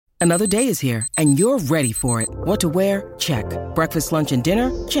Another day is here, and you're ready for it. What to wear? Check. Breakfast, lunch, and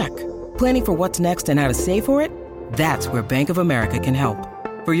dinner? Check. Planning for what's next and how to save for it? That's where Bank of America can help.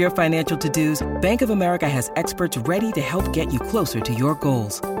 For your financial to-dos, Bank of America has experts ready to help get you closer to your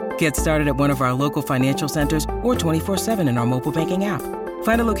goals. Get started at one of our local financial centers or 24/7 in our mobile banking app.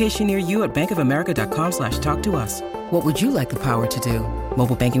 Find a location near you at bankofamerica.com/talktous. What would you like the power to do?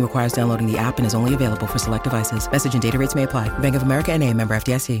 Mobile banking requires downloading the app and is only available for select devices. Message and data rates may apply. Bank of America N.A., member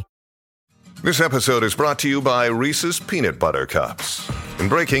FDIC. This episode is brought to you by Reese's Peanut Butter Cups. In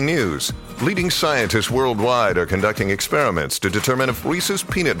breaking news, leading scientists worldwide are conducting experiments to determine if Reese's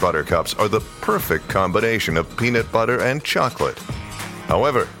Peanut Butter Cups are the perfect combination of peanut butter and chocolate.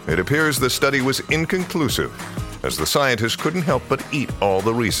 However, it appears the study was inconclusive, as the scientists couldn't help but eat all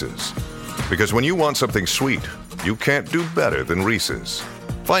the Reese's. Because when you want something sweet, you can't do better than Reese's.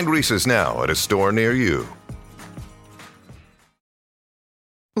 Find Reese's now at a store near you.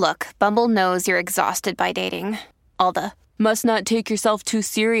 Look, Bumble knows you're exhausted by dating. All the, must not take yourself too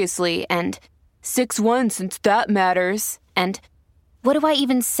seriously, and 6'1" since that matters, and what do I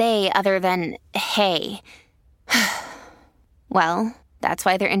even say other than, hey? Well, that's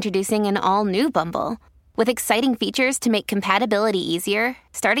why they're introducing an all-new Bumble, with exciting features to make compatibility easier,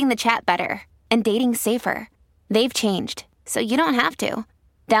 starting the chat better, and dating safer. They've changed, so you don't have to.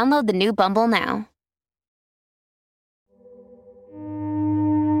 Download the new Bumble now.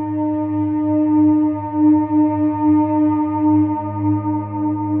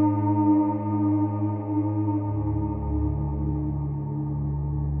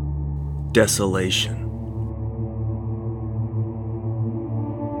 Desolation.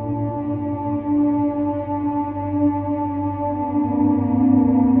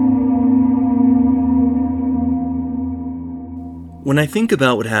 When I think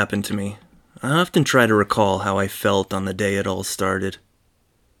about what happened to me, I often try to recall how I felt on the day it all started.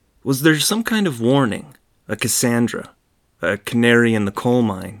 Was there some kind of warning, a Cassandra, a canary in the coal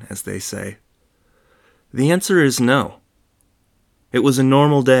mine, as they say? The answer is no. It was a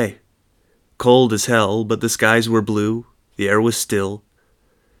normal day. Cold as hell, but the skies were blue, the air was still.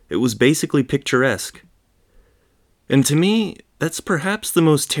 It was basically picturesque. And to me, that's perhaps the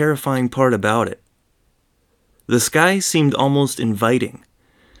most terrifying part about it. The sky seemed almost inviting,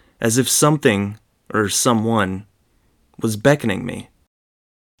 as if something, or someone, was beckoning me,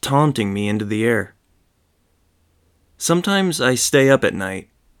 taunting me into the air. Sometimes I stay up at night,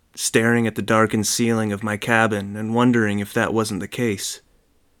 staring at the darkened ceiling of my cabin and wondering if that wasn't the case.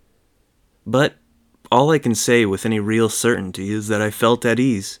 But all I can say with any real certainty is that I felt at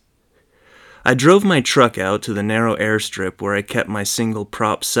ease. I drove my truck out to the narrow airstrip where I kept my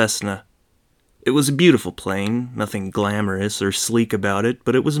single-prop Cessna. It was a beautiful plane, nothing glamorous or sleek about it,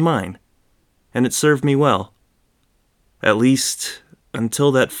 but it was mine, and it served me well. At least,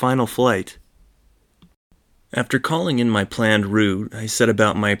 until that final flight. After calling in my planned route, I set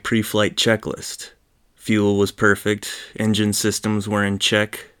about my pre-flight checklist. Fuel was perfect, engine systems were in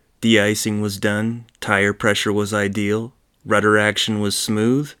check, de-icing was done, tire pressure was ideal, rudder action was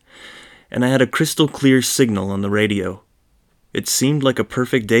smooth, and I had a crystal clear signal on the radio. It seemed like a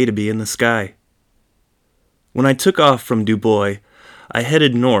perfect day to be in the sky. When I took off from DuBois, I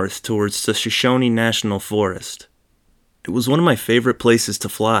headed north towards the Shoshone National Forest. It was one of my favorite places to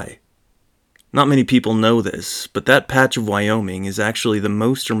fly. Not many people know this, but that patch of Wyoming is actually the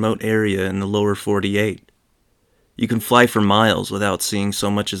most remote area in the lower 48. You can fly for miles without seeing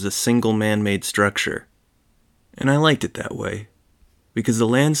so much as a single man-made structure. And I liked it that way, because the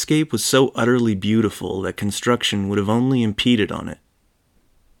landscape was so utterly beautiful that construction would have only impeded on it.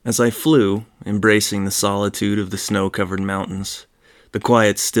 As I flew, embracing the solitude of the snow-covered mountains, the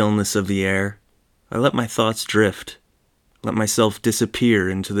quiet stillness of the air, I let my thoughts drift, let myself disappear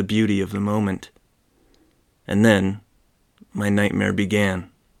into the beauty of the moment. And then, my nightmare began.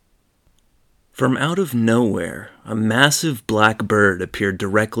 From out of nowhere, a massive black bird appeared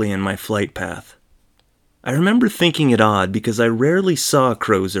directly in my flight path. I remember thinking it odd because I rarely saw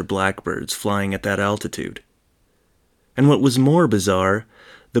crows or blackbirds flying at that altitude. And what was more bizarre,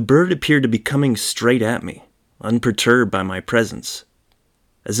 the bird appeared to be coming straight at me, unperturbed by my presence,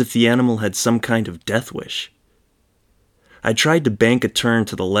 as if the animal had some kind of death wish. I tried to bank a turn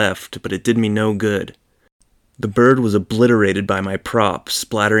to the left, but it did me no good. The bird was obliterated by my prop,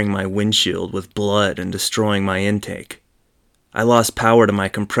 splattering my windshield with blood and destroying my intake. I lost power to my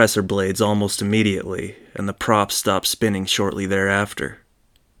compressor blades almost immediately, and the prop stopped spinning shortly thereafter.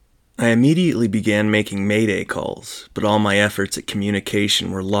 I immediately began making mayday calls, but all my efforts at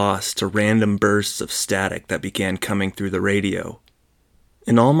communication were lost to random bursts of static that began coming through the radio.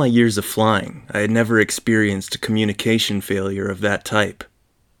 In all my years of flying, I had never experienced a communication failure of that type.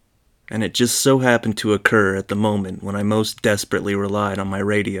 and it just so happened to occur at the moment when I most desperately relied on my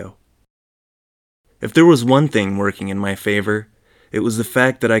radio. If there was one thing working in my favor, it was the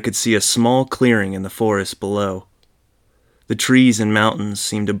fact that I could see a small clearing in the forest below. The trees and mountains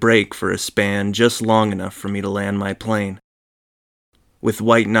seemed to break for a span just long enough for me to land my plane. With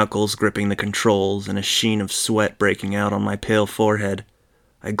white knuckles gripping the controls and a sheen of sweat breaking out on my pale forehead,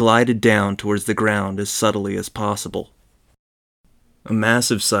 I glided down towards the ground as subtly as possible. A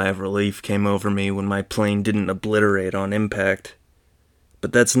massive sigh of relief came over me when my plane didn't obliterate on impact.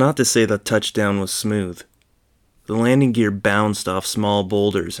 But that's not to say the touchdown was smooth. The landing gear bounced off small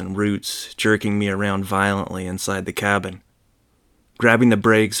boulders and roots, jerking me around violently inside the cabin. Grabbing the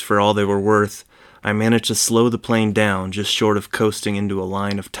brakes for all they were worth, I managed to slow the plane down just short of coasting into a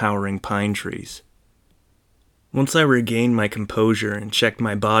line of towering pine trees. Once I regained my composure and checked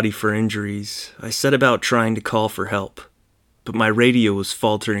my body for injuries, I set about trying to call for help, but my radio was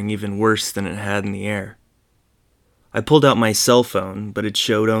faltering even worse than it had in the air. I pulled out my cell phone, but it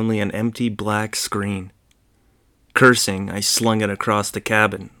showed only an empty black screen. Cursing, I slung it across the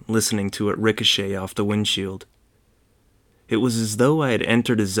cabin, listening to it ricochet off the windshield. It was as though I had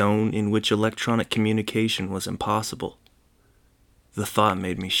entered a zone in which electronic communication was impossible. The thought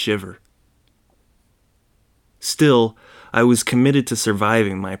made me shiver. Still, I was committed to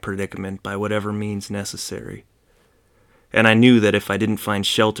surviving my predicament by whatever means necessary. And I knew that if I didn't find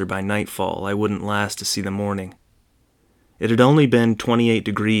shelter by nightfall, I wouldn't last to see the morning. It had only been 28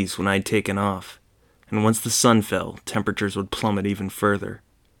 degrees when I'd taken off, and once the sun fell, temperatures would plummet even further.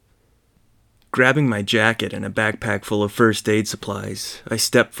 Grabbing my jacket and a backpack full of first aid supplies, I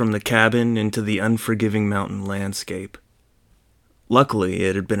stepped from the cabin into the unforgiving mountain landscape. Luckily,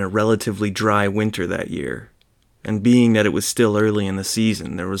 it had been a relatively dry winter that year, and being that it was still early in the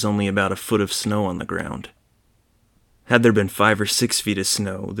season, there was only about a foot of snow on the ground. Had there been 5 or 6 feet of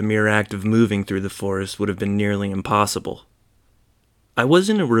snow, the mere act of moving through the forest would have been nearly impossible. I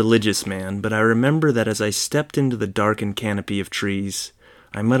wasn't a religious man, but I remember that as I stepped into the darkened canopy of trees,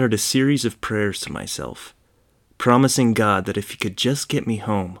 I muttered a series of prayers to myself, promising God that if he could just get me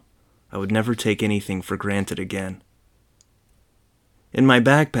home, I would never take anything for granted again. In my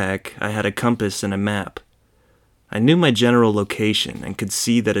backpack, I had a compass and a map. I knew my general location and could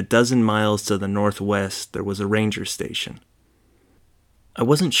see that 12 miles to the northwest there was a ranger station. I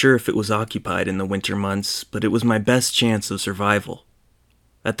wasn't sure if it was occupied in the winter months, but it was my best chance of survival.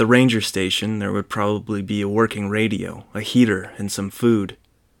 At the ranger station, there would probably be a working radio, a heater, and some food.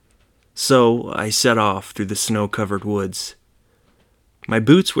 So, I set off through the snow-covered woods. My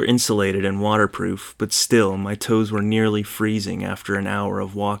boots were insulated and waterproof, but still, my toes were nearly freezing after an hour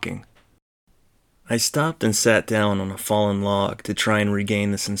of walking. I stopped and sat down on a fallen log to try and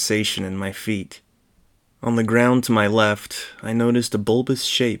regain the sensation in my feet. On the ground to my left, I noticed a bulbous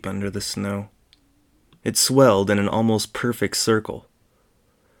shape under the snow. It swelled in an almost perfect circle.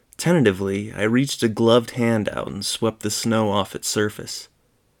 Tentatively, I reached a gloved hand out and swept the snow off its surface.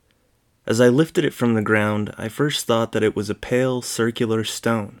 As I lifted it from the ground, I first thought that it was a pale, circular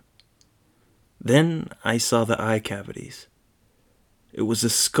stone. Then I saw the eye cavities. It was a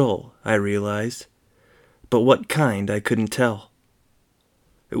skull, I realized, but what kind I couldn't tell.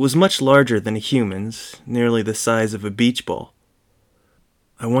 It was much larger than a human's, nearly the size of a beach ball.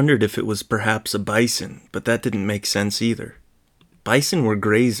 I wondered if it was perhaps a bison, but that didn't make sense either. Bison were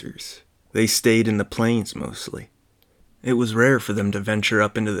grazers. They stayed in the plains mostly. It was rare for them to venture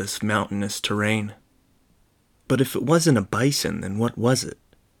up into this mountainous terrain. But if it wasn't a bison, then what was it?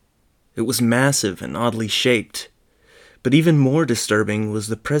 It was massive and oddly shaped, but even more disturbing was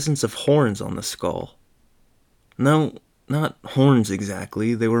the presence of horns on the skull. No, not horns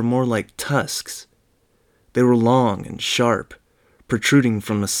exactly, they were more like tusks. They were long and sharp, protruding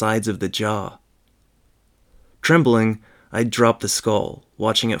from the sides of the jaw. Trembling, I dropped the skull,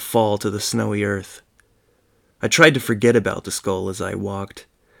 watching it fall to the snowy earth. I tried to forget about the skull as I walked,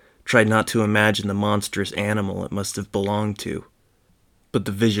 tried not to imagine the monstrous animal it must have belonged to, but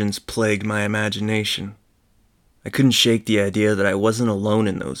the visions plagued my imagination. I couldn't shake the idea that I wasn't alone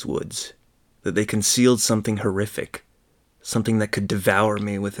in those woods, that they concealed something horrific, something that could devour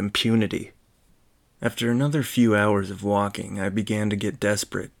me with impunity. After another few hours of walking, I began to get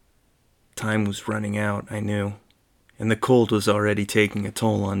desperate. Time was running out, I knew, and the cold was already taking a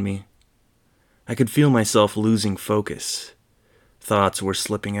toll on me. I could feel myself losing focus. Thoughts were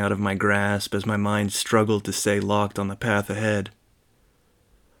slipping out of my grasp as my mind struggled to stay locked on the path ahead.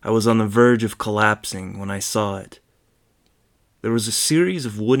 I was on the verge of collapsing when I saw it. There was a series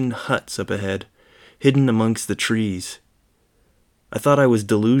of wooden huts up ahead, hidden amongst the trees. I thought I was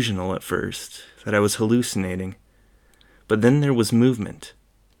delusional at first, that I was hallucinating. But then there was movement.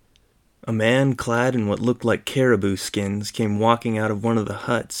 A man clad in what looked like caribou skins came walking out of one of the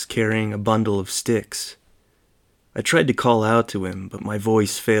huts carrying a bundle of sticks. I tried to call out to him, but my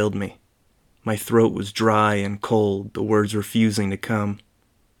voice failed me. My throat was dry and cold, the words refusing to come.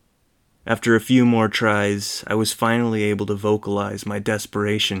 After a few more tries, I was finally able to vocalize my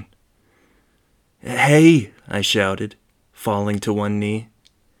desperation. "Hey!" I shouted, falling to one knee.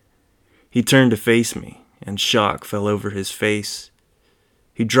 He turned to face me, and shock fell over his face.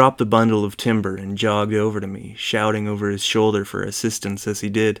 He dropped the bundle of timber and jogged over to me, shouting over his shoulder for assistance as he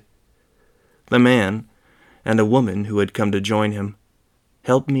did. The man, and a woman who had come to join him,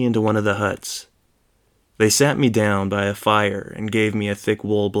 helped me into one of the huts. They sat me down by a fire and gave me a thick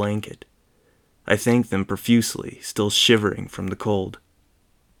wool blanket. I thanked them profusely, still shivering from the cold.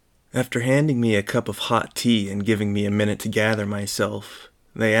 After handing me a cup of hot tea and giving me a minute to gather myself,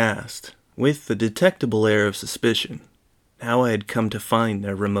 they asked, with a detectable air of suspicion, how I had come to find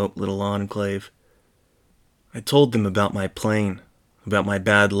their remote little enclave. I told them about my plane, about my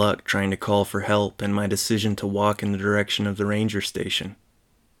bad luck trying to call for help, and my decision to walk in the direction of the ranger station.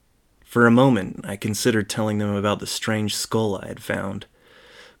 For a moment, I considered telling them about the strange skull I had found,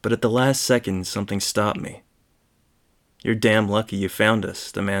 but at the last second something stopped me. "You're damn lucky you found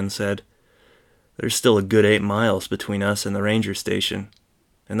us," the man said. "There's still a good 8 miles between us and the ranger station,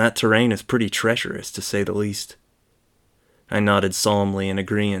 and that terrain is pretty treacherous, to say the least." I nodded solemnly in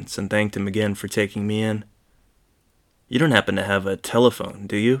agreement and thanked him again for taking me in. "You don't happen to have a telephone,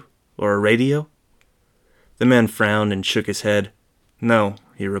 do you? Or a radio?" The man frowned and shook his head. "No,"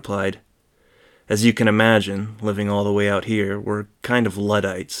 he replied. "As you can imagine, living all the way out here, we're kind of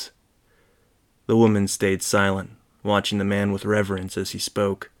Luddites." The woman stayed silent, watching the man with reverence as he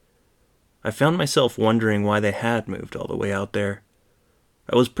spoke. I found myself wondering why they had moved all the way out there.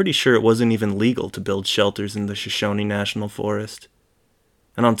 I was pretty sure it wasn't even legal to build shelters in the Shoshone National Forest.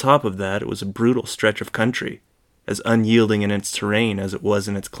 And on top of that, it was a brutal stretch of country, as unyielding in its terrain as it was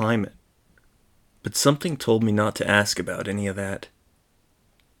in its climate. But something told me not to ask about any of that.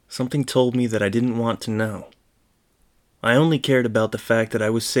 Something told me that I didn't want to know. I only cared about the fact that I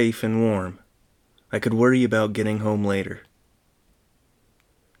was safe and warm. I could worry about getting home later.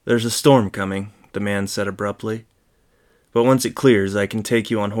 "There's a storm coming," the man said abruptly. "But once it clears, I can take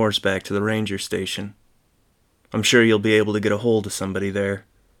you on horseback to the ranger station. I'm sure you'll be able to get a hold of somebody there."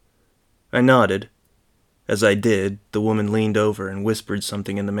 I nodded. As I did, the woman leaned over and whispered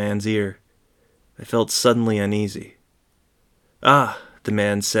something in the man's ear. I felt suddenly uneasy. "Ah," the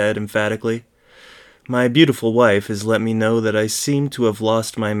man said emphatically, "my beautiful wife has let me know that I seem to have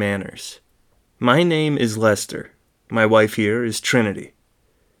lost my manners. My name is Lester. My wife here is Trinity."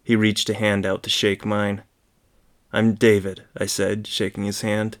 He reached a hand out to shake mine. "I'm David," I said, shaking his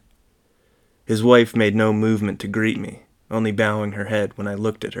hand. His wife made no movement to greet me, only bowing her head when I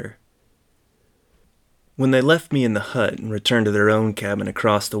looked at her. When they left me in the hut and returned to their own cabin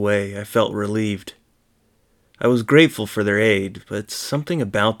across the way, I felt relieved. I was grateful for their aid, but something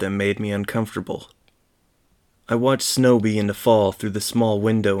about them made me uncomfortable. I watched snow begin to fall through the small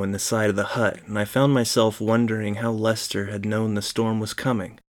window in the side of the hut, and I found myself wondering how Lester had known the storm was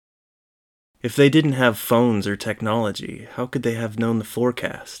coming. If they didn't have phones or technology, how could they have known the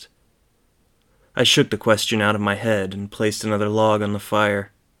forecast? I shook the question out of my head and placed another log on the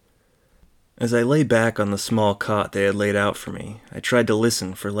fire. As I lay back on the small cot they had laid out for me, I tried to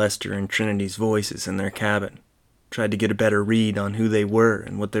listen for Lester and Trinity's voices in their cabin, tried to get a better read on who they were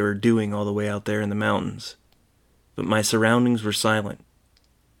and what they were doing all the way out there in the mountains. But my surroundings were silent.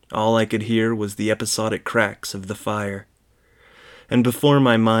 All I could hear was the episodic cracks of the fire. And before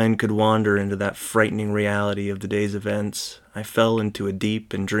my mind could wander into that frightening reality of the day's events, I fell into a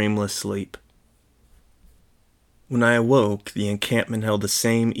deep and dreamless sleep. When I awoke, the encampment held the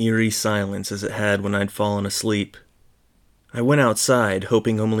same eerie silence as it had when I'd fallen asleep. I went outside,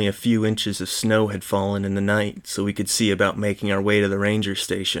 hoping only a few inches of snow had fallen in the night so we could see about making our way to the ranger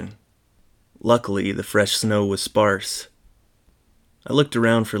station. Luckily, the fresh snow was sparse. I looked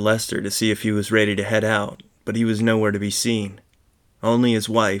around for Lester to see if he was ready to head out, but he was nowhere to be seen. Only his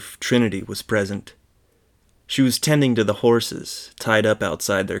wife, Trinity, was present. She was tending to the horses, tied up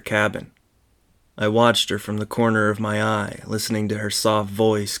outside their cabin. I watched her from the corner of my eye, listening to her soft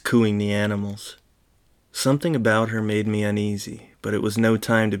voice cooing the animals. Something about her made me uneasy, but it was no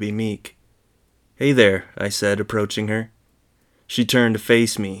time to be meek. "Hey there," I said, approaching her. She turned to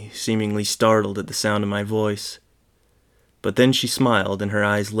face me, seemingly startled at the sound of my voice. But then she smiled and her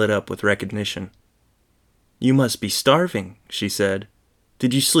eyes lit up with recognition. "You must be starving," she said.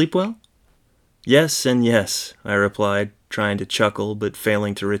 "Did you sleep well?" "Yes and yes," I replied, trying to chuckle but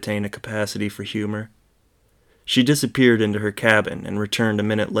failing to retain a capacity for humor. She disappeared into her cabin and returned a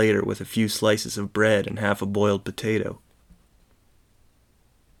minute later with a few slices of bread and half a boiled potato.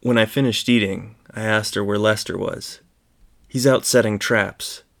 When I finished eating, I asked her where Lester was. He's out setting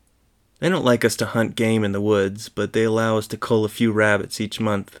traps. They don't like us to hunt game in the woods, but they allow us to cull a few rabbits each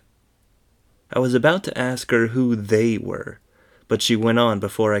month. I was about to ask her who they were, but she went on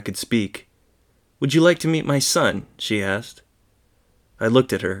before I could speak. "Would you like to meet my son?" she asked. I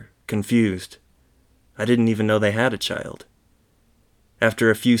looked at her, confused. I didn't even know they had a child. After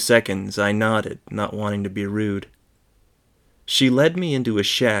a few seconds, I nodded, not wanting to be rude. She led me into a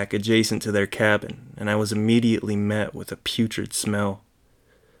shack adjacent to their cabin, and I was immediately met with a putrid smell.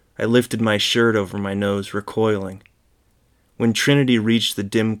 I lifted my shirt over my nose, recoiling. When Trinity reached the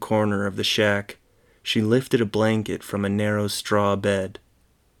dim corner of the shack, she lifted a blanket from a narrow straw bed.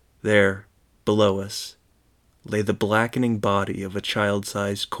 There, below us, lay the blackening body of a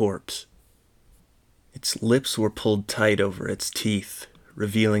child-sized corpse. Its lips were pulled tight over its teeth,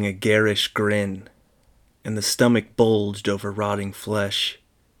 revealing a garish grin, and the stomach bulged over rotting flesh.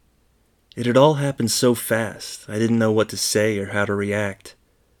 It had all happened so fast, I didn't know what to say or how to react.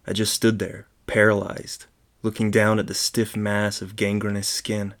 I just stood there, paralyzed, looking down at the stiff mass of gangrenous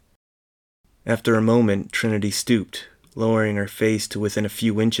skin. After a moment, Trinity stooped, lowering her face to within a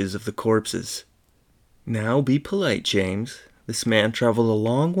few inches of the corpses. "Now be polite, James. This man traveled a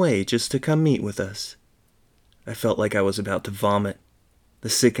long way just to come meet with us." I felt like I was about to vomit. The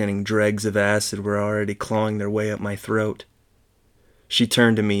sickening dregs of acid were already clawing their way up my throat. She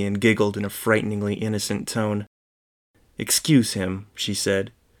turned to me and giggled in a frighteningly innocent tone. "Excuse him," she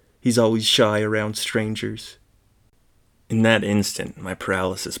said. "He's always shy around strangers." In that instant, my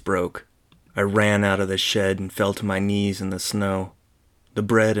paralysis broke. I ran out of the shed and fell to my knees in the snow. The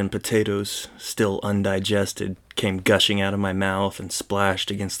bread and potatoes, still undigested, came gushing out of my mouth and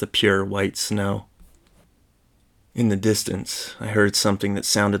splashed against the pure white snow. In the distance, I heard something that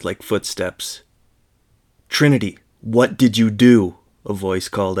sounded like footsteps. "Trinity, what did you do?" a voice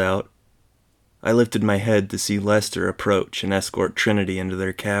called out. I lifted my head to see Lester approach and escort Trinity into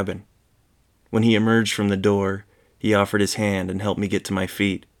their cabin. When he emerged from the door, he offered his hand and helped me get to my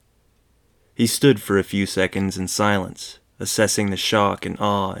feet. He stood for a few seconds in silence, assessing the shock and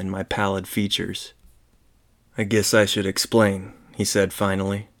awe in my pallid features. "I guess I should explain," he said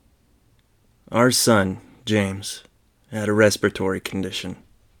finally. "Our son, James, had a respiratory condition.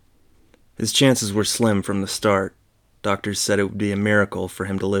 His chances were slim from the start. Doctors said it would be a miracle for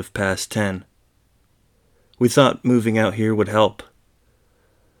him to live past 10. We thought moving out here would help.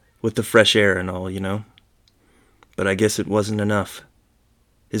 With the fresh air and all, you know. But I guess it wasn't enough."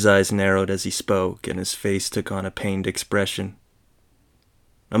 His eyes narrowed as he spoke, and his face took on a pained expression.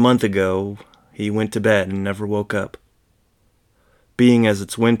 "A month ago, he went to bed and never woke up. Being as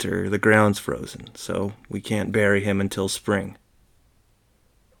it's winter, the ground's frozen, so we can't bury him until spring.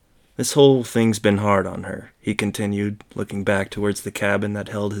 This whole thing's been hard on her," he continued, looking back towards the cabin that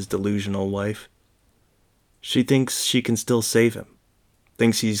held his delusional wife. "She thinks she can still save him.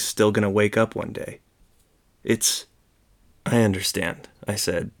 Thinks he's still gonna wake up one day. It's—" "I understand," I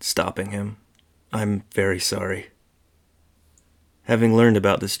said, stopping him. "I'm very sorry." Having learned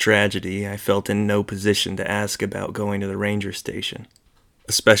about this tragedy, I felt in no position to ask about going to the ranger station,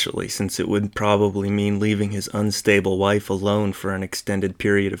 especially since it would probably mean leaving his unstable wife alone for an extended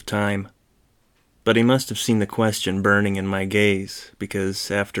period of time. But he must have seen the question burning in my gaze, because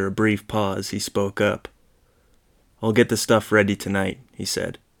after a brief pause he spoke up. "I'll get the stuff ready tonight," he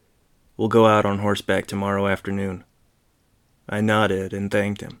said. "We'll go out on horseback tomorrow afternoon." I nodded and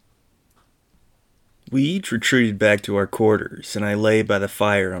thanked him. We each retreated back to our quarters, and I lay by the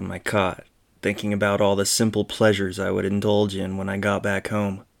fire on my cot, thinking about all the simple pleasures I would indulge in when I got back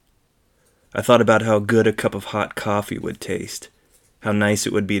home. I thought about how good a cup of hot coffee would taste, how nice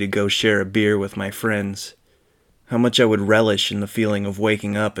it would be to go share a beer with my friends, how much I would relish in the feeling of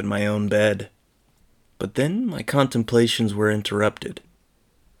waking up in my own bed. But then my contemplations were interrupted.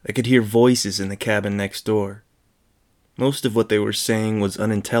 I could hear voices in the cabin next door. Most of what they were saying was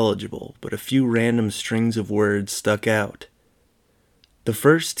unintelligible, but a few random strings of words stuck out. The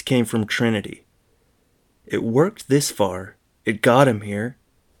first came from Trinity. "It worked this far. It got him here.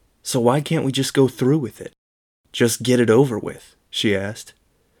 So why can't we just go through with it? Just get it over with?" she asked.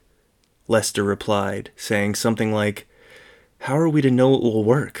 Lester replied, saying something like, "How are we to know it will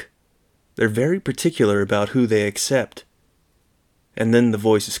work? They're very particular about who they accept." And then the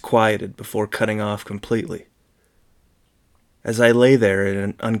voices quieted before cutting off completely. As I lay there in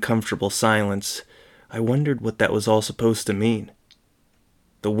an uncomfortable silence, I wondered what that was all supposed to mean.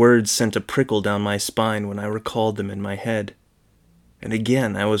 The words sent a prickle down my spine when I recalled them in my head. And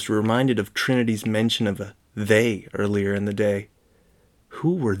again I was reminded of Trinity's mention of a they earlier in the day.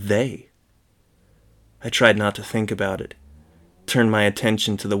 Who were they? I tried not to think about it, turned my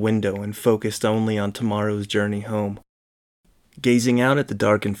attention to the window and focused only on tomorrow's journey home. Gazing out at the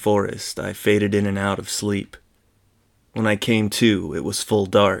darkened forest, I faded in and out of sleep. When I came to, it was full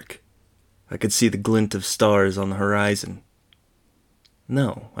dark. I could see the glint of stars on the horizon.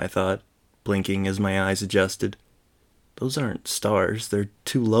 No, I thought, blinking as my eyes adjusted. Those aren't stars, they're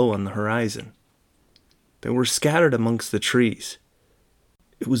too low on the horizon. They were scattered amongst the trees.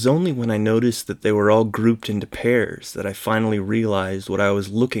 It was only when I noticed that they were all grouped into pairs that I finally realized what I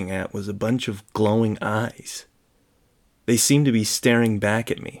was looking at was a bunch of glowing eyes. They seemed to be staring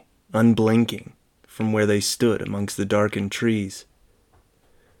back at me, unblinking, from where they stood amongst the darkened trees.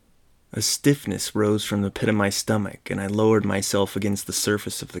 A stiffness rose from the pit of my stomach, and I lowered myself against the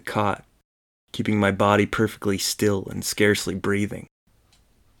surface of the cot, keeping my body perfectly still and scarcely breathing.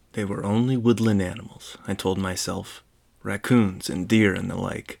 They were only woodland animals, I told myself, raccoons and deer and the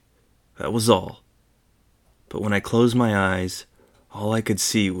like. That was all. But when I closed my eyes, all I could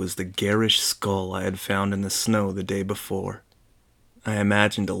see was the garish skull I had found in the snow the day before. I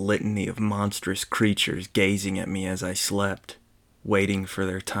imagined a litany of monstrous creatures gazing at me as I slept, waiting for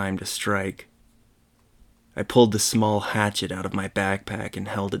their time to strike. I pulled the small hatchet out of my backpack and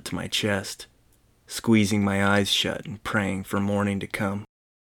held it to my chest, squeezing my eyes shut and praying for morning to come.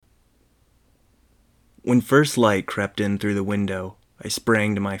 When first light crept in through the window, I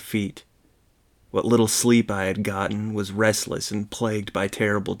sprang to my feet. What little sleep I had gotten was restless and plagued by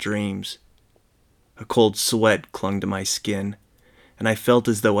terrible dreams. A cold sweat clung to my skin, and I felt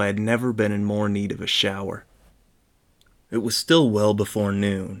as though I had never been in more need of a shower. It was still well before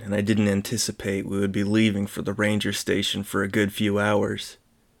noon, and I didn't anticipate we would be leaving for the ranger station for a good few hours,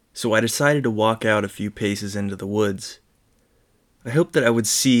 so I decided to walk out a few paces into the woods. I hoped that I would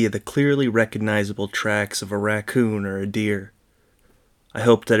see the clearly recognizable tracks of a raccoon or a deer. I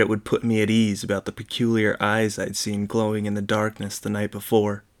hoped that it would put me at ease about the peculiar eyes I'd seen glowing in the darkness the night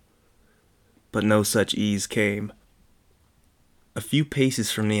before. But no such ease came. A few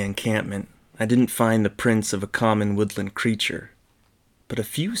paces from the encampment, I didn't find the prints of a common woodland creature, but a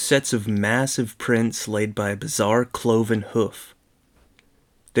few sets of massive prints laid by a bizarre cloven hoof.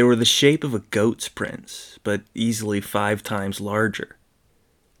 They were the shape of a goat's prints, but easily 5 times larger.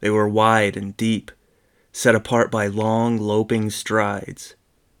 They were wide and deep, set apart by long, loping strides.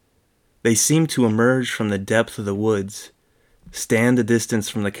 They seemed to emerge from the depth of the woods, stand a distance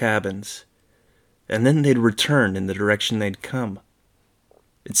from the cabins, and then they'd return in the direction they'd come.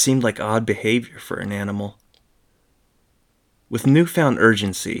 It seemed like odd behavior for an animal. With newfound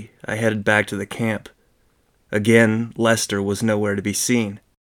urgency, I headed back to the camp. Again, Lester was nowhere to be seen.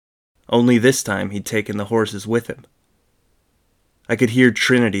 Only this time he'd taken the horses with him. I could hear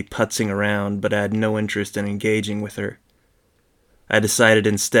Trinity putzing around, but I had no interest in engaging with her. I decided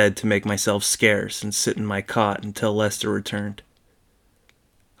instead to make myself scarce and sit in my cot until Lester returned.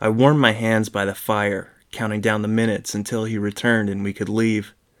 I warmed my hands by the fire, counting down the minutes until he returned and we could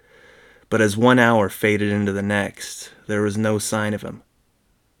leave. But as 1 hour faded into the next, there was no sign of him.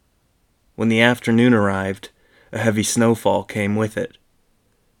 When the afternoon arrived, a heavy snowfall came with it.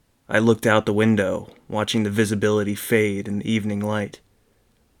 I looked out the window, watching the visibility fade in the evening light.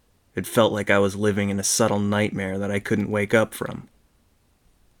 It felt like I was living in a subtle nightmare that I couldn't wake up from.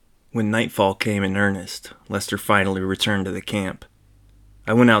 When nightfall came in earnest, Lester finally returned to the camp.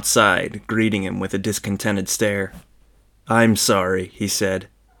 I went outside, greeting him with a discontented stare. "I'm sorry," he said.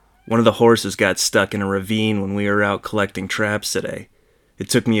 "One of the horses got stuck in a ravine when we were out collecting traps today. It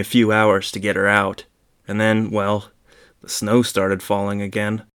took me a few hours to get her out, and then, well, the snow started falling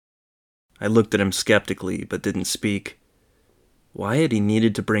again." I looked at him skeptically, but didn't speak. Why had he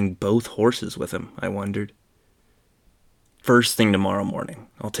needed to bring both horses with him, I wondered. "First thing tomorrow morning,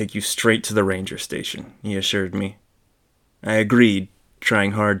 I'll take you straight to the ranger station," he assured me. I agreed,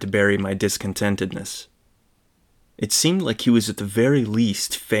 trying hard to bury my discontentedness. It seemed like he was at the very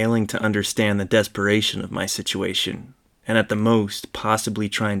least failing to understand the desperation of my situation, and at the most possibly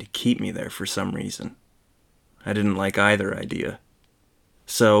trying to keep me there for some reason. I didn't like either idea.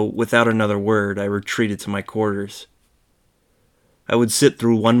 So, without another word, I retreated to my quarters. I would sit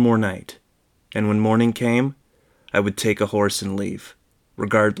through one more night, and when morning came, I would take a horse and leave,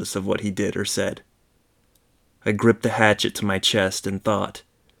 regardless of what he did or said. I gripped the hatchet to my chest and thought,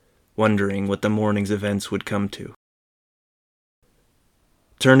 wondering what the morning's events would come to.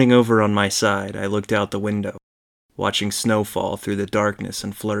 Turning over on my side, I looked out the window, watching snow fall through the darkness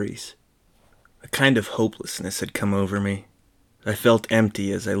and flurries. A kind of hopelessness had come over me. I felt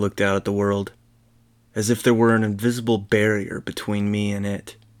empty as I looked out at the world, as if there were an invisible barrier between me and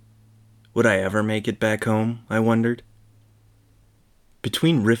it. Would I ever make it back home, I wondered.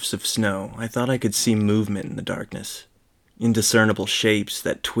 Between rifts of snow, I thought I could see movement in the darkness. Indiscernible shapes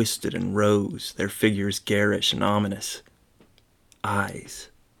that twisted and rose, their figures garish and ominous. Eyes.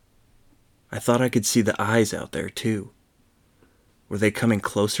 I thought I could see the eyes out there, too. Were they coming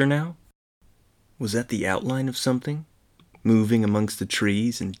closer now? Was that the outline of something, moving amongst the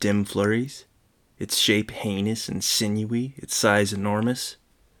trees in dim flurries, its shape heinous and sinewy, its size enormous?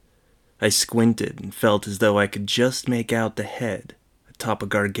 I squinted and felt as though I could just make out the head atop a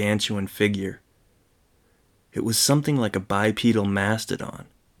gargantuan figure. It was something like a bipedal mastodon,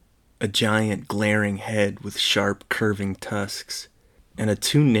 a giant glaring head with sharp curving tusks, and a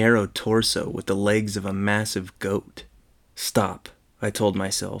too narrow torso with the legs of a massive goat. Stop, I told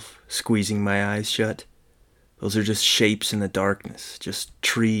myself, squeezing my eyes shut. Those are just shapes in the darkness, just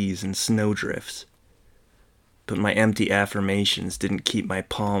trees and snowdrifts. But my empty affirmations didn't keep my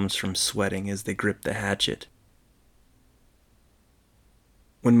palms from sweating as they gripped the hatchet.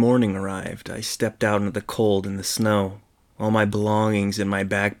 When morning arrived, I stepped out into the cold and the snow, all my belongings in my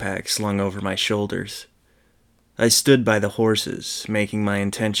backpack slung over my shoulders. I stood by the horses, making my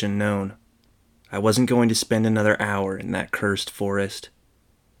intention known. I wasn't going to spend another hour in that cursed forest.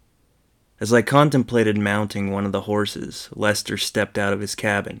 As I contemplated mounting one of the horses, Lester stepped out of his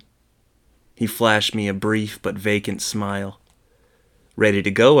cabin. He flashed me a brief but vacant smile. "Ready to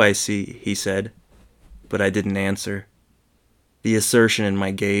go, I see," he said, but I didn't answer. The assertion in my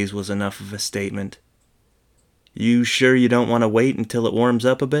gaze was enough of a statement. "You sure you don't want to wait until it warms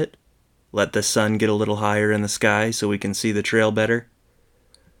up a bit? Let the sun get a little higher in the sky so we can see the trail better?"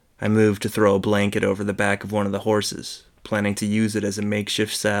 I moved to throw a blanket over the back of one of the horses, planning to use it as a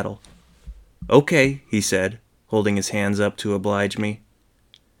makeshift saddle. "Okay," he said, holding his hands up to oblige me.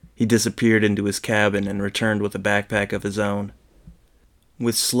 He disappeared into his cabin and returned with a backpack of his own.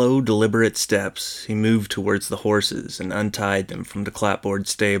 With slow, deliberate steps, he moved towards the horses and untied them from the clapboard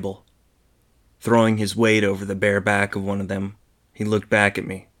stable. Throwing his weight over the bare back of one of them, he looked back at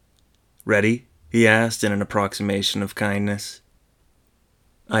me. "Ready?" he asked in an approximation of kindness.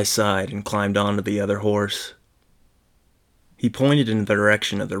 I sighed and climbed onto the other horse. He pointed in the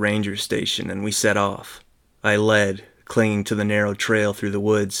direction of the ranger station and we set off. I led, clinging to the narrow trail through the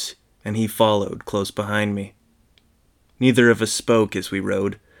woods, and he followed close behind me. Neither of us spoke as we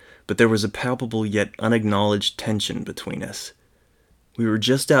rode, but there was a palpable yet unacknowledged tension between us. We were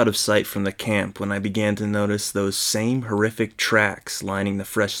just out of sight from the camp when I began to notice those same horrific tracks lining the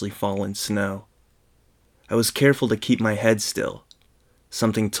freshly fallen snow. I was careful to keep my head still.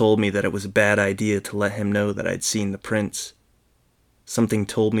 Something told me that it was a bad idea to let him know that I'd seen the prints. Something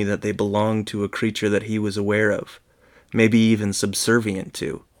told me that they belonged to a creature that he was aware of, maybe even subservient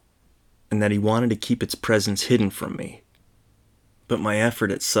to, and that he wanted to keep its presence hidden from me. But my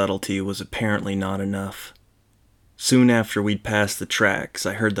effort at subtlety was apparently not enough. Soon after we'd passed the tracks,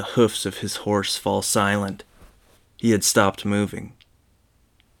 I heard the hoofs of his horse fall silent. He had stopped moving.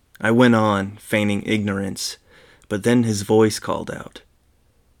 I went on, feigning ignorance, but then his voice called out.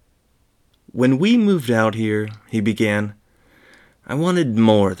 "When we moved out here," he began, "I wanted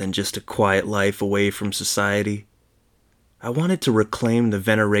more than just a quiet life away from society. I wanted to reclaim the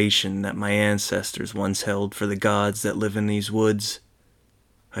veneration that my ancestors once held for the gods that live in these woods."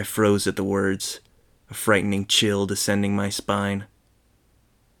 I froze at the words, a frightening chill descending my spine.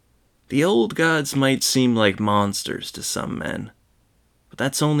 "The old gods might seem like monsters to some men, but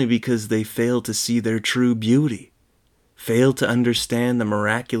that's only because they fail to see their true beauty, fail to understand the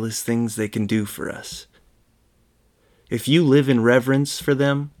miraculous things they can do for us. If you live in reverence for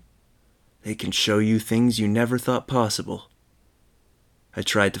them, they can show you things you never thought possible." I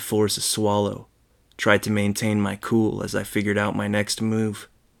tried to force a swallow, tried to maintain my cool as I figured out my next move.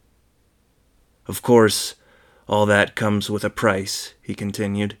 "Of course, all that comes with a price," he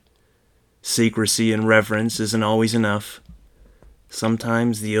continued. "Secrecy and reverence isn't always enough.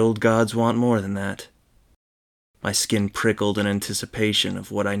 Sometimes the old gods want more than that." My skin prickled in anticipation of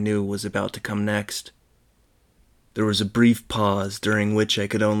what I knew was about to come next. There was a brief pause during which I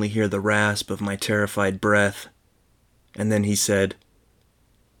could only hear the rasp of my terrified breath, and then he said,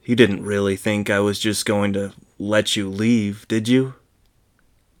 "You didn't really think I was just going to let you leave, did you?"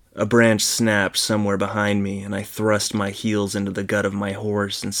 A branch snapped somewhere behind me, and I thrust my heels into the gut of my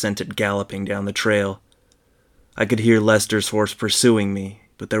horse and sent it galloping down the trail. I could hear Lester's horse pursuing me,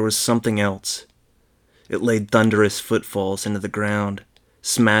 but there was something else. It laid thunderous footfalls into the ground,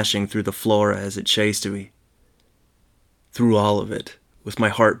 smashing through the flora as it chased me. Through all of it, with my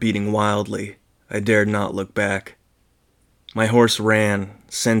heart beating wildly, I dared not look back. My horse ran,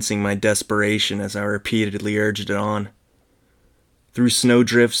 sensing my desperation as I repeatedly urged it on. Through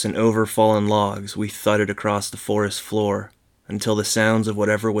snowdrifts and over fallen logs, we thudded across the forest floor until the sounds of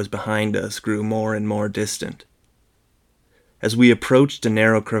whatever was behind us grew more and more distant. As we approached a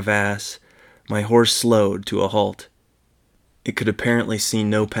narrow crevasse, my horse slowed to a halt. It could apparently see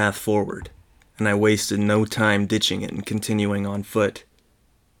no path forward, and I wasted no time ditching it and continuing on foot.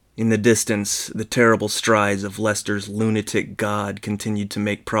 In the distance, the terrible strides of Lester's lunatic god continued to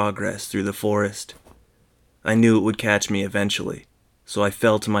make progress through the forest. I knew it would catch me eventually, so I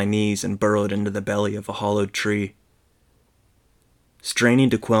fell to my knees and burrowed into the belly of a hollowed tree. Straining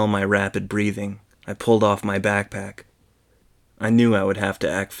to quell my rapid breathing, I pulled off my backpack. I knew I would have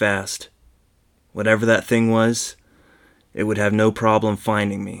to act fast. Whatever that thing was, it would have no problem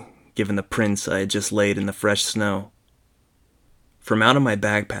finding me, given the prints I had just laid in the fresh snow. From out of my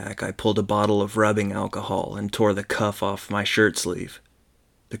backpack, I pulled a bottle of rubbing alcohol and tore the cuff off my shirt sleeve.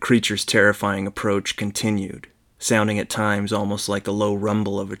 The creature's terrifying approach continued, sounding at times almost like the low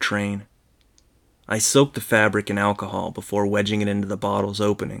rumble of a train. I soaked the fabric in alcohol before wedging it into the bottle's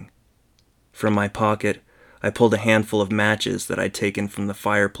opening. From my pocket, I pulled a handful of matches that I'd taken from the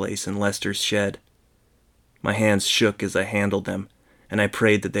fireplace in Lester's shed. My hands shook as I handled them, and I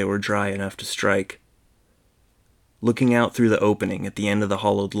prayed that they were dry enough to strike. Looking out through the opening at the end of the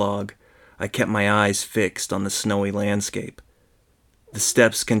hollowed log, I kept my eyes fixed on the snowy landscape. The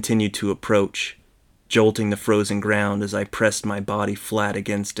steps continued to approach, jolting the frozen ground as I pressed my body flat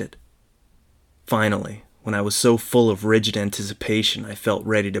against it. Finally, when I was so full of rigid anticipation I felt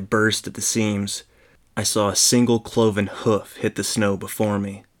ready to burst at the seams, I saw a single cloven hoof hit the snow before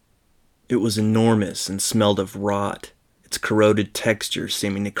me. It was enormous and smelled of rot, its corroded texture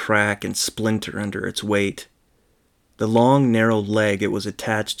seeming to crack and splinter under its weight. The long, narrow leg it was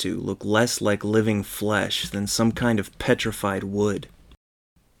attached to looked less like living flesh than some kind of petrified wood.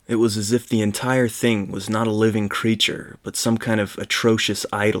 It was as if the entire thing was not a living creature, but some kind of atrocious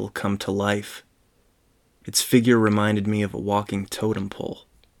idol come to life. Its figure reminded me of a walking totem pole.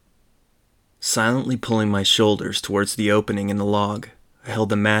 Silently pulling my shoulders towards the opening in the log, I held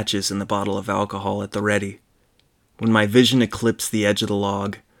the matches and the bottle of alcohol at the ready. When my vision eclipsed the edge of the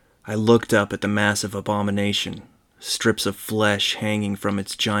log, I looked up at the massive abomination, strips of flesh hanging from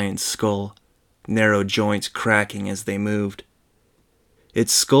its giant skull, narrow joints cracking as they moved.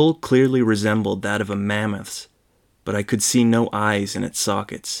 Its skull clearly resembled that of a mammoth's, but I could see no eyes in its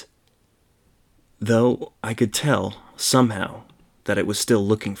sockets. Though I could tell, somehow, that it was still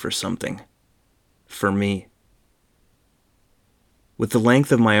looking for something. For me. With the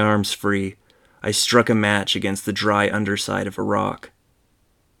length of my arms free, I struck a match against the dry underside of a rock.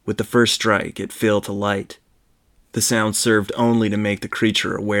 With the first strike, it filled to light. The sound served only to make the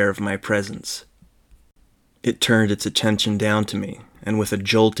creature aware of my presence. It turned its attention down to me, and with a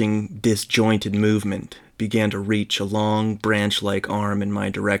jolting, disjointed movement, began to reach a long, branch-like arm in my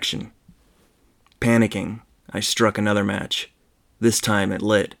direction. Panicking, I struck another match. This time it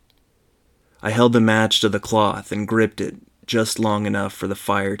lit. I held the match to the cloth and gripped it just long enough for the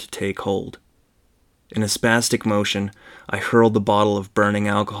fire to take hold. In a spastic motion, I hurled the bottle of burning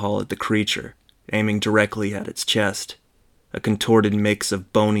alcohol at the creature, aiming directly at its chest, a contorted mix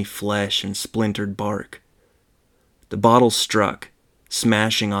of bony flesh and splintered bark. The bottle struck,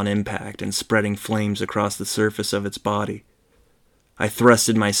 smashing on impact and spreading flames across the surface of its body. I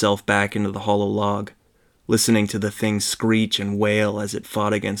thrusted myself back into the hollow log, listening to the thing screech and wail as it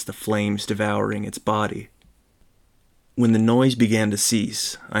fought against the flames devouring its body. When the noise began to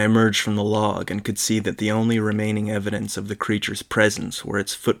cease, I emerged from the log and could see that the only remaining evidence of the creature's presence were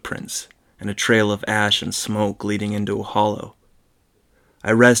its footprints and a trail of ash and smoke leading into a hollow.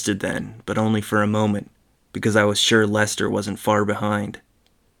 I rested then, but only for a moment, because I was sure Lester wasn't far behind.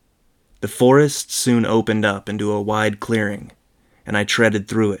 The forest soon opened up into a wide clearing, and I treaded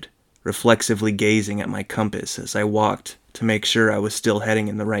through it, reflexively gazing at my compass as I walked to make sure I was still heading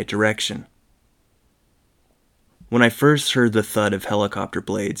in the right direction. When I first heard the thud of helicopter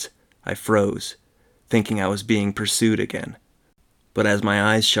blades, I froze, thinking I was being pursued again. But as my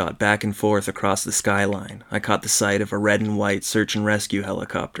eyes shot back and forth across the skyline, I caught the sight of a red and white search and rescue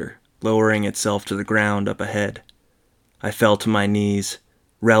helicopter, lowering itself to the ground up ahead. I fell to my knees,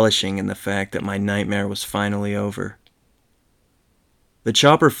 relishing in the fact that my nightmare was finally over. The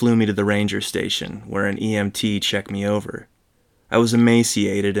chopper flew me to the ranger station, where an EMT checked me over. I was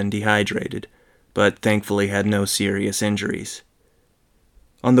emaciated and dehydrated, but thankfully had no serious injuries.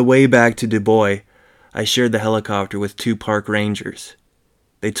 On the way back to Du Bois, I shared the helicopter with 2 park rangers.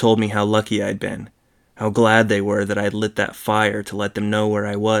 They told me how lucky I'd been, how glad they were that I'd lit that fire to let them know where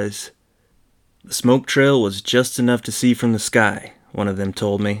I was. The smoke trail was just enough to see from the sky, one of them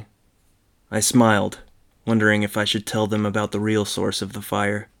told me. I smiled, wondering if I should tell them about the real source of the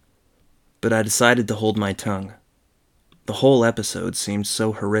fire. But I decided to hold my tongue. The whole episode seemed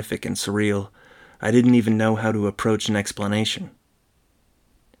so horrific and surreal, I didn't even know how to approach an explanation.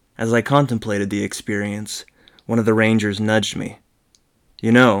 As I contemplated the experience, one of the rangers nudged me.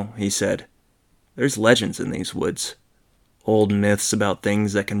 "You know," he said, "there's legends in these woods. Old myths about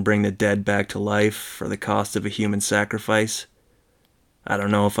things that can bring the dead back to life for the cost of a human sacrifice. I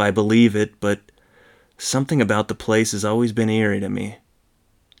don't know if I believe it, but something about the place has always been eerie to me.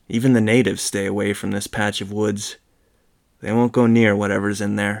 Even the natives stay away from this patch of woods. They won't go near whatever's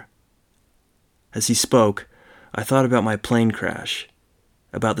in there." As he spoke, I thought about my plane crash,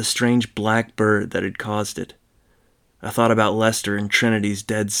 about the strange black bird that had caused it. I thought about Lester and Trinity's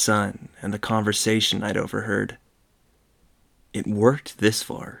dead son and the conversation I'd overheard. "It worked this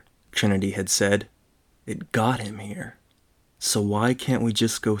far," Trinity had said. "It got him here. So why can't we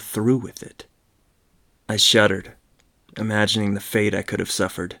just go through with it?" I shuddered, imagining the fate I could have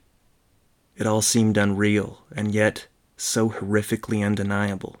suffered. It all seemed unreal, and yet so horrifically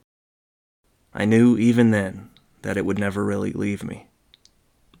undeniable. I knew even then that it would never really leave me.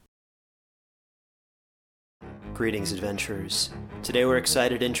 Greetings, adventurers. Today we're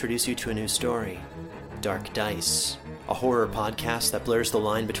excited to introduce you to a new story, Dark Dice, a horror podcast that blurs the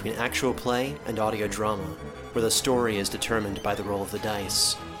line between actual play and audio drama, where the story is determined by the roll of the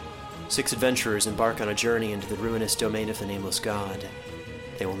dice. 6 adventurers embark on a journey into the ruinous domain of the Nameless God.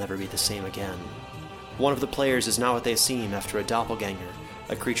 They will never be the same again. One of the players is not what they seem after a doppelganger,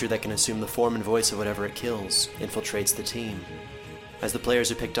 a creature that can assume the form and voice of whatever it kills, infiltrates the team. As the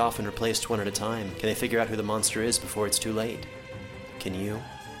players are picked off and replaced one at a time, can they figure out who the monster is before it's too late? Can you?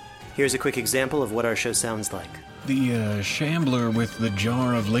 Here's a quick example of what our show sounds like. The shambler with the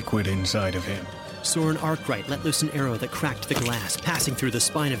jar of liquid inside of him. Soren Arkwright let loose an arrow that cracked the glass, passing through the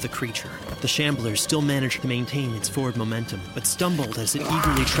spine of the creature. The shambler still managed to maintain its forward momentum, but stumbled as it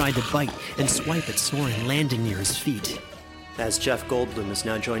eagerly tried to bite and swipe at Soren, landing near his feet. As Jeff Goldblum has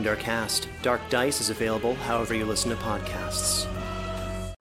now joined our cast, Dark Dice is available however you listen to podcasts.